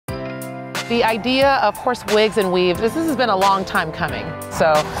The idea of horse wigs and weaves, this has been a long time coming.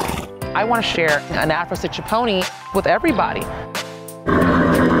 So I want to share an afro-centric pony with everybody. Okay.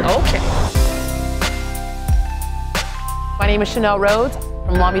 My name is Rhodes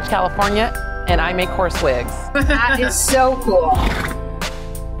from Long Beach, California, and I make horse wigs. That is so cool.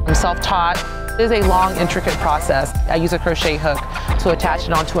 I'm self-taught. It is a long, intricate process. I use a crochet hook to attach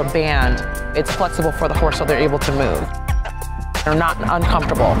it onto a band. It's flexible for the horse so they're able to move. They're not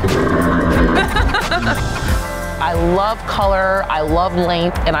uncomfortable. I love color, I love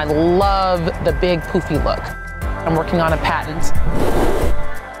length, and I love the big poofy look. I'm working on a patent.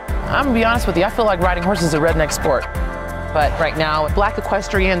 I'm gonna be honest with you, I feel like riding horses is a redneck sport. But right now, Black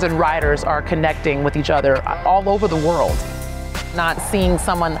equestrians and riders are connecting with each other all over the world. Not seeing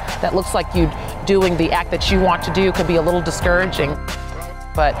someone that looks like you doing the act that you want to do could be a little discouraging.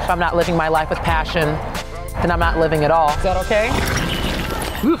 But if I'm not living my life with passion, then I'm not living at all. Is that okay?